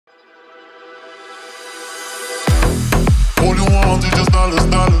dollars,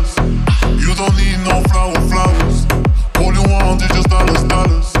 dollars. You don't need no flowers. All you want is just dollars,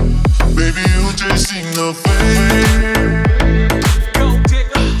 dollars. Baby, you chasing the fame.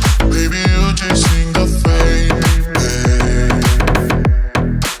 Baby, you chasing the fame.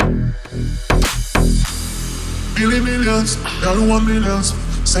 Millions, everyone millions.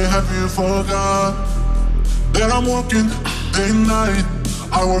 Say have you forgot that I'm working day and night?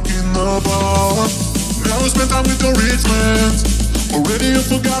 I work in the bar. Never spend time with your rich friends. Already you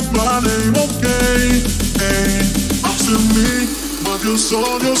forgot my name, okay? Hey, after me, but you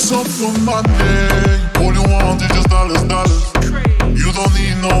sold yourself for money. All you want is just dollars, dollars. You don't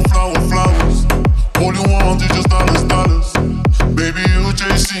need no flowers. All you want is just dollars, dollars. Baby, you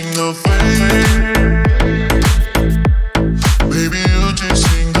chasing the fame. Baby, you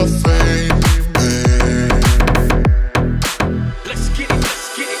chasing the fame. Let's get it,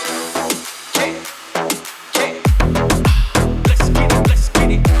 let's get it. Yeah, yeah. Let's get it, let's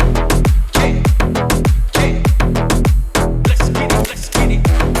get it. Yeah, yeah. Let's get it, let's get it.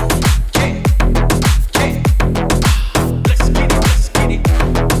 Yeah, yeah. Let's get it, let's get it.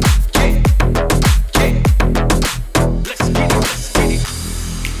 Yeah, yeah. Let's get it, let's get it.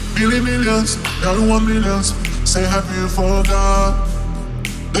 Millions, everyone millions. Say have you forgot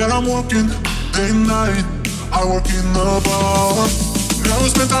that I'm working day and night? I work in the bar. Never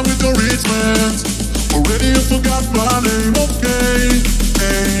spend time with your rich friends. Already you forgot my name, okay?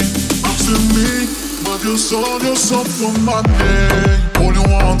 Hey, after me, but you sold yourself for money. All you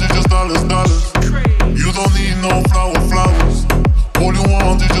want is just dollars, dollars. You don't need no flowers. All you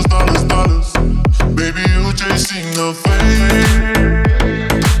want is just dollars, dollars. Baby, you chasing the fame.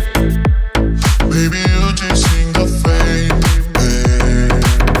 Baby, you chasing the fame.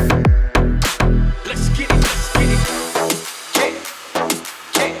 Let's get it, let's get it. Yeah, yeah.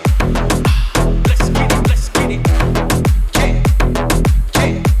 Let's get it, let's get it. Yeah,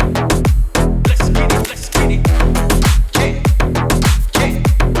 yeah. Let's get it, let's get it. Yeah, yeah.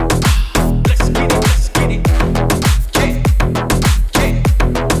 Let's get it, let's get it. Yeah, yeah.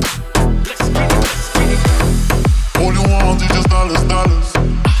 Let's get it, let's get it. All you want is just dollars, dollars.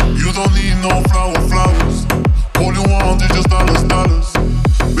 You don't need no flowers. All you want is just dollars, dollars.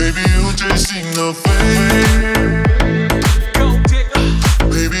 Baby, you chasing the fame. Go digger.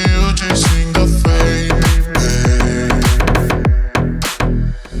 Baby, you chasing the fame.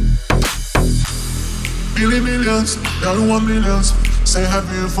 Millions, everyone millions. Say have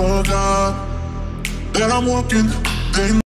you forgot that I'm working day and